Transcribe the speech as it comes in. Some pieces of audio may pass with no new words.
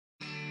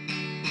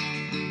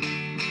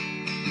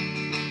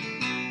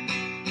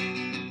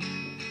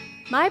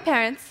My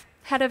parents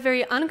had a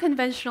very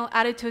unconventional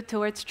attitude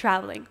towards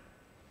traveling.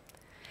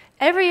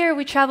 Every year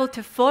we traveled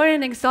to foreign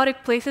and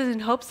exotic places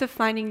in hopes of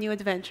finding new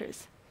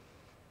adventures.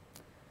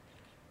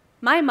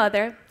 My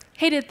mother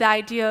hated the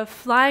idea of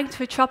flying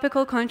to a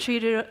tropical country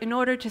in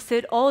order to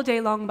sit all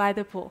day long by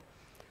the pool.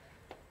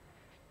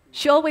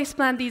 She always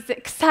planned these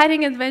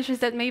exciting adventures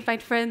that made my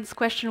friends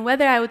question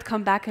whether I would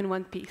come back in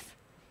one piece.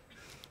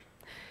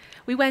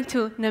 We went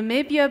to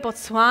Namibia,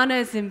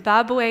 Botswana,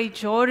 Zimbabwe,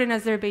 Jordan,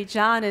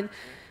 Azerbaijan, and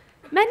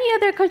many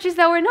other countries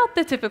that were not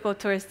the typical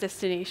tourist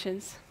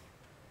destinations.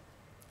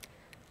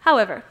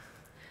 However,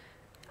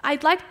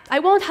 I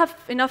won't have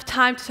enough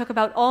time to talk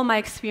about all my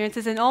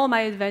experiences and all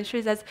my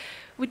adventures, as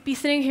we'd be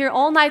sitting here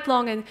all night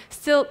long, and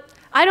still,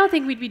 I don't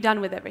think we'd be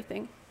done with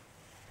everything.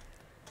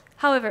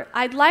 However,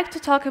 I'd like to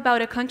talk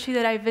about a country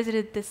that I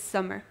visited this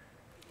summer,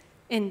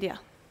 India.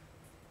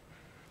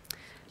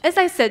 As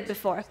I said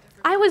before,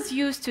 I was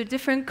used to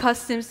different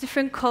customs,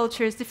 different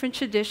cultures, different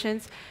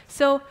traditions,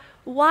 so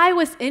why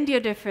was India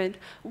different?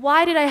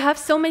 Why did I have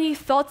so many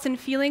thoughts and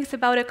feelings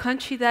about a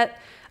country that,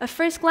 at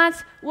first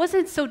glance,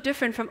 wasn't so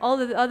different from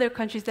all of the other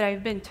countries that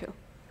I've been to?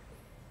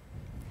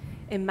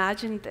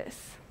 Imagine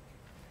this.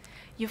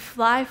 You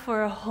fly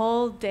for a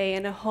whole day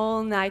and a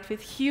whole night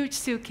with huge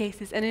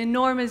suitcases and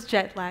enormous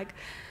jet lag.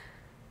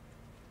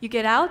 You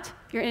get out,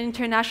 you're in an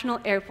international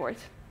airport.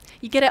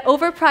 You get an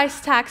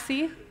overpriced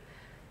taxi,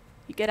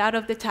 you get out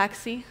of the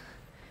taxi,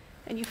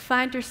 and you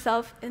find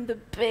yourself in the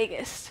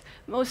biggest,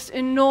 most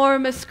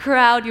enormous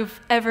crowd you've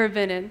ever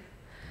been in.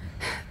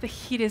 The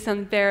heat is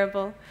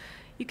unbearable.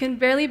 You can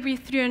barely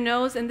breathe through your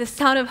nose, and the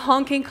sound of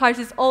honking cars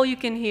is all you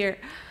can hear.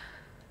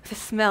 The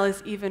smell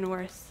is even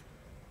worse.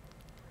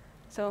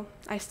 So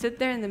I stood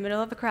there in the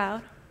middle of the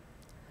crowd.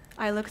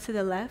 I looked to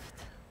the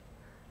left,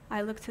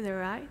 I looked to the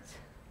right,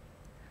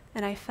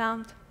 and I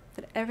found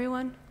that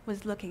everyone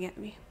was looking at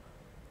me.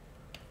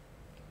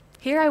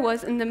 Here I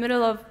was in the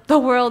middle of the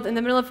world, in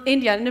the middle of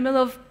India, in the middle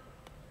of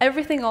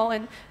everything all,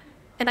 and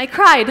I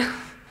cried.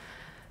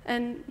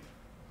 And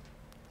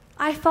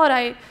I thought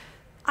I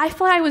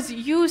was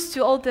used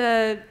to all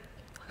the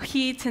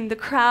heat and the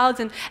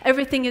crowds and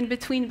everything in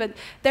between, but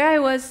there I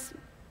was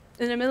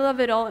in the middle of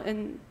it all,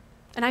 and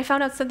I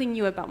found out something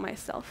new about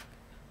myself.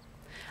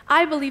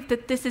 I believe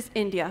that this is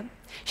India.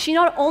 She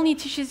not only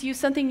teaches you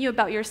something new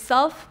about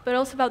yourself, but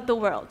also about the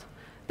world,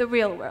 the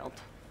real world.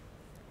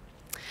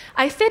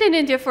 I stayed in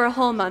India for a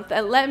whole month,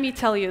 and let me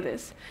tell you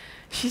this.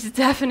 She's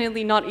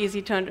definitely not easy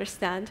to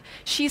understand.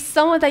 She's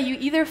someone that you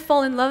either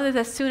fall in love with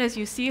as soon as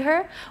you see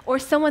her, or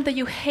someone that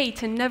you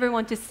hate and never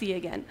want to see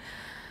again.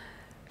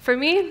 For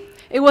me,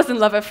 it wasn't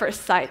love at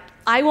first sight.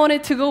 I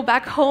wanted to go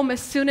back home as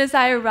soon as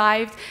I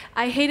arrived.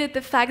 I hated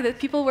the fact that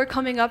people were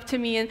coming up to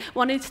me and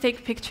wanted to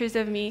take pictures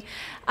of me.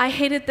 I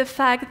hated the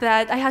fact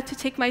that I had to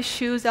take my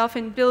shoes off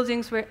in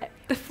buildings where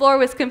the floor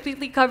was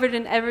completely covered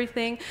in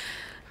everything.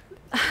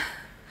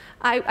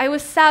 I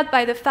was sad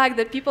by the fact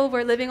that people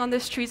were living on the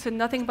streets with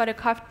nothing but a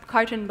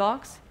carton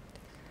box.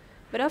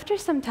 But after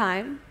some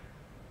time,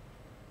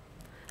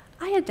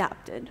 I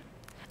adapted.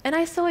 And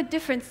I saw a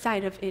different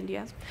side of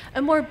India,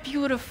 a more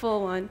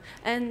beautiful one.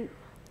 And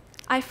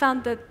I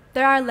found that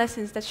there are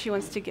lessons that she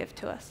wants to give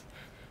to us.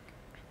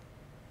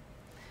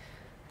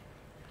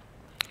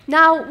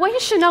 Now, what you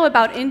should know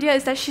about India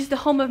is that she's the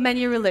home of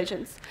many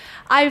religions.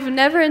 I've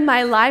never in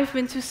my life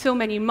been to so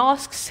many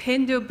mosques,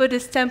 Hindu,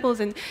 Buddhist temples,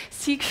 and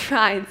Sikh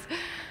shrines.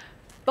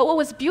 But what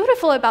was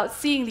beautiful about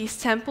seeing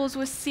these temples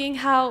was seeing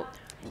how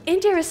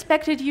India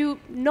respected you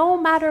no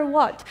matter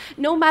what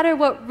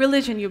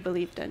religion you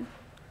believed in.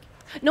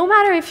 No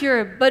matter if you're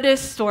a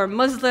Buddhist or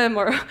Muslim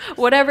or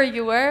whatever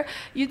you were,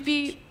 you'd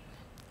be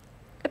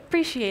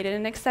appreciated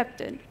and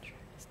accepted.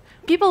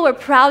 People were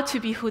proud to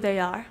be who they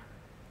are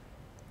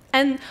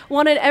and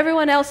wanted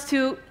everyone else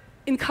to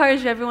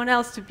encourage everyone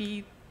else to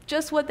be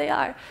just what they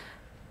are.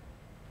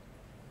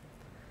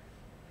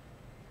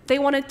 They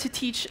wanted to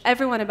teach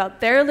everyone about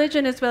their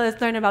religion as well as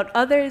learn about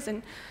others,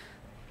 and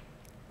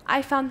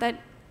I found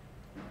that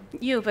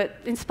new but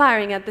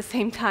inspiring at the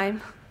same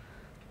time.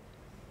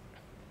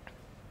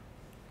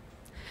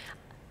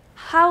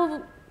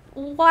 How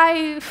did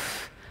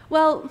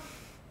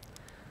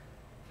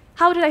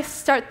I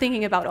start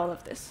thinking about all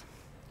of this?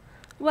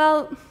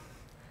 Well,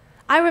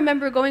 I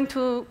remember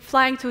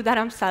flying to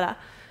Dharamsala,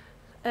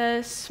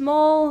 a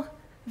small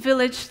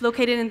village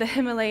located in the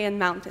Himalayan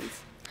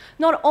mountains.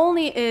 Not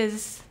only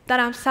is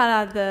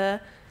Dharamsala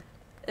the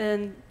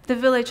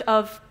village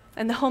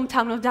and the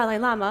hometown of Dalai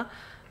Lama,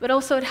 but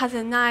also it has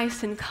a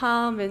nice and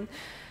calm and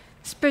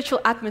spiritual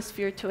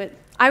atmosphere to it.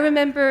 I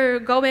remember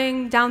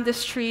going down the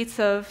streets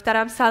of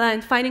Dharamsala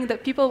and finding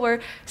that people were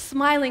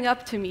smiling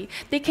up to me.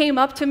 They came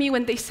up to me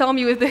when they saw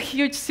me with the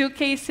huge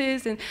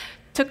suitcases and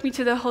took me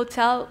to the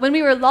hotel. When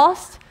we were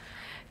lost,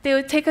 they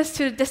would take us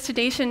to the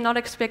destination and not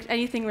expect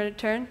anything in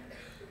return.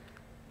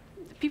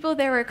 The people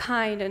there were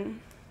kind,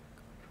 and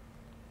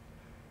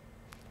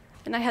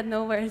I had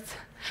no words.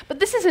 But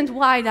this isn't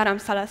why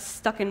Dharamsala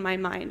stuck in my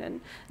mind, and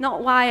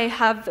not why I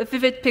have a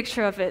vivid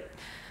picture of it.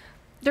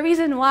 The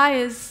reason why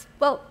is,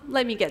 well,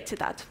 let me get to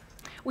that.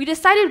 we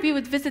decided we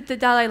would visit the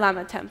Dalai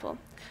Lama temple,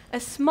 a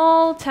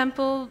small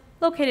temple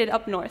located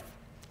up north.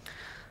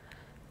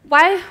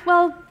 Why?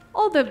 Well,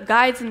 all the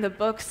guides in the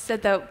books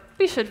said that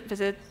we should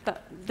visit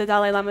the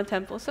Dalai Lama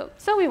temple,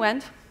 so we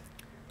went.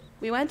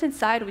 We went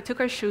inside, we took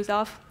our shoes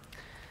off,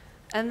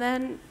 and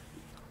then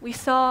we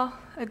saw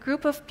a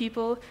group of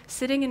people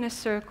sitting in a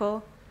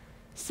circle,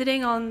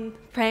 sitting on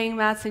praying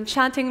mats and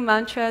chanting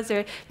mantras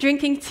or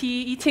drinking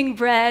tea, eating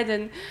bread,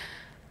 and,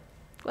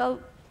 well,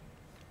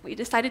 we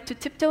decided to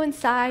tiptoe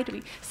inside.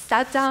 We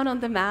sat down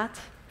on the mat,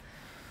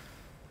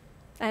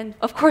 and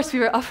of course we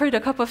were offered a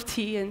cup of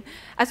tea, and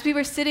as we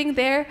were sitting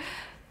there,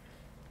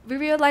 we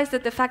realized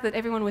that the fact that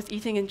everyone was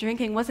eating and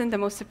drinking wasn't the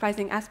most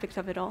surprising aspect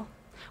of it all.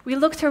 We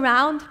looked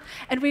around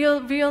and we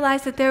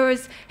realized that there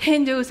was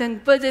Hindus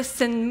and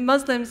Buddhists and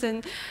Muslims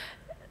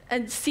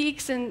and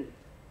Sikhs and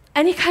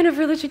any kind of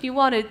religion you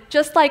wanted,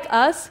 just like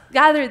us,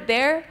 gathered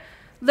there,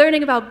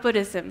 learning about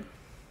Buddhism.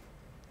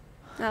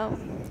 Now,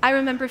 I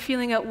remember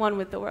feeling at one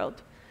with the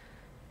world,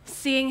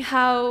 seeing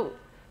how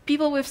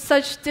people with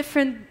such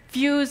different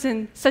views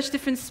and such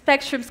different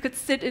spectrums could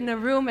sit in a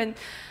room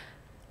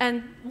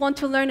and want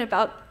to learn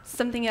about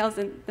something else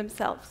in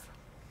themselves.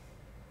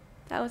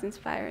 That was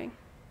inspiring.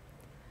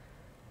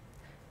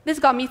 This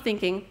got me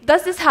thinking,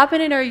 does this happen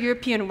in our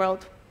European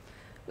world?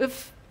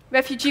 With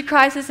refugee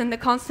crisis and the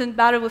constant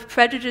battle with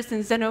prejudice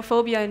and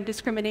xenophobia and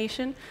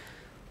discrimination?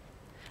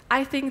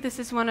 I think this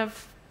is one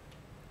of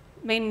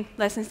the main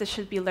lessons that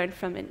should be learned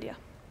from India.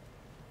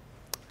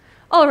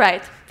 All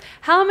right,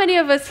 how many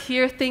of us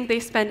here think they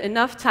spend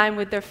enough time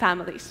with their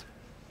families?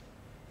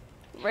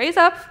 Raise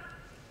up.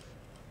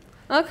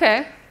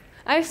 Okay,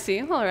 I see,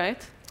 all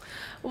right.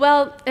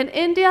 Well, in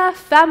India,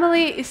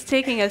 family is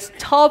taking as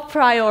top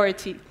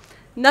priority.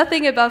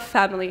 Nothing above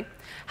family.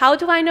 How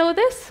do I know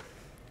this?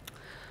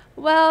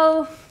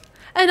 Well,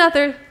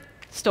 another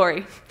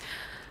story.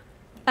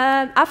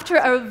 After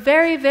a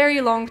very,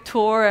 very long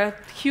tour, a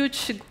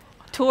huge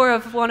tour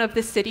of one of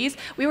the cities,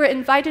 we were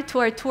invited to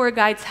our tour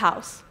guide's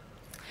house.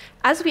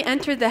 As we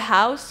entered the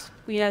house,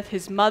 we had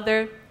his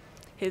mother,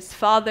 his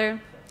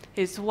father,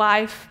 his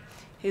wife,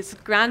 his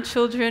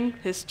grandchildren,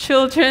 his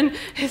children,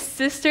 his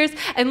sisters,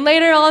 and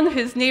later on,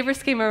 his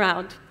neighbors came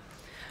around.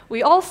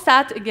 We all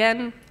sat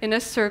again in a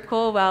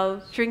circle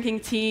while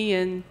drinking tea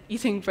and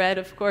eating bread,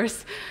 of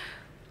course.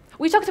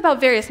 We talked about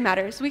various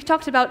matters. We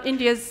talked about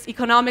India's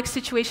economic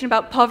situation,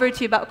 about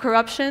poverty, about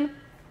corruption.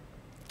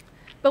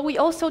 But we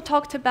also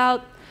talked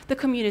about the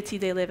community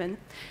they live in.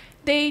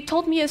 They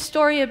told me a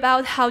story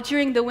about how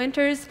during the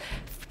winters,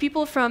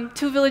 people from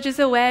 2 villages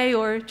away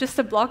or just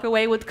a block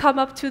away would come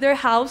up to their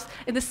house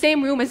in the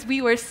same room as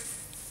we were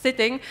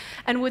sitting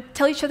and would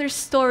tell each other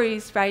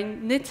stories by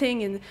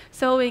knitting and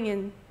sewing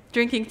and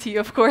drinking tea,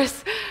 of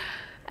course.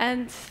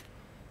 And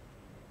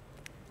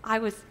I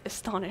was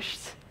astonished.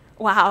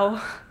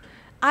 Wow.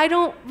 I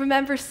don't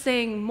remember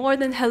saying more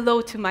than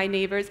hello to my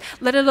neighbors,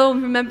 let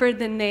alone remember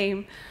the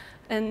name.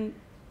 And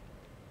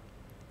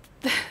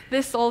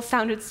this all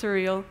sounded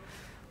surreal.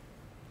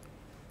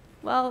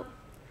 Well,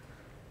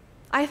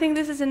 I think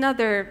this is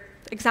another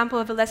example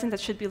of a lesson that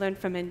should be learned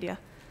from India.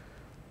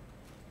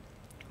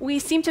 We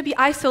seem to be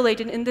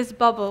isolated in this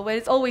bubble where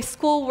it's always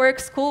schoolwork,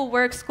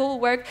 schoolwork,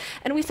 schoolwork,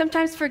 and we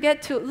sometimes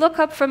forget to look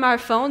up from our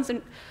phones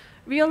and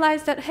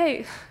realize that,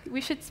 hey,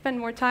 we should spend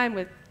more time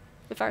with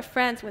our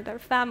friends, with our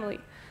family.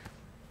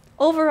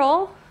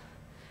 Overall,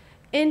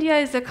 India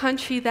is a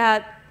country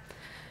that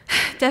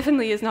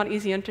definitely is not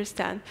easy to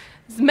understand.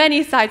 There's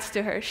many sides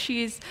to her.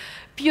 She's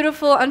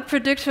beautiful,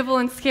 unpredictable,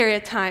 and scary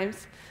at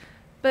times.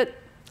 But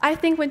I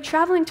think when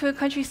traveling to a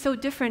country so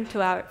different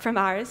from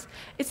ours,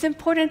 it's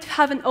important to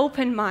have an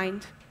open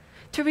mind,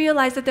 to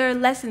realize that there are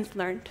lessons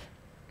learned.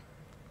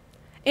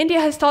 India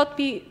has taught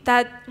me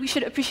that we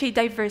should appreciate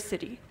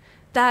diversity,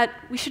 that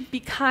we should be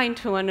kind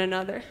to one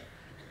another,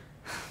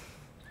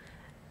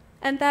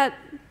 and that,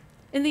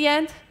 in the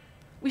end,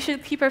 we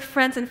should keep our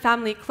friends and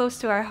family close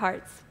to our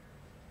hearts.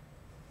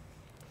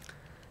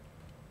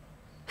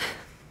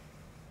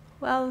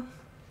 Well,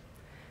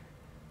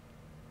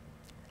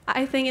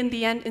 I think in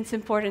the end, it's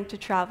important to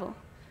travel.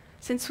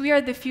 Since we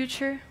are the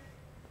future,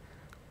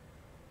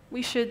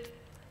 we should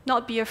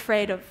not be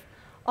afraid of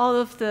all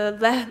of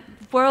the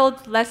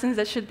world lessons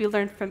that should be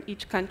learned from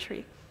each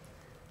country.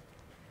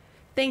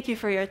 Thank you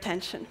for your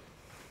attention.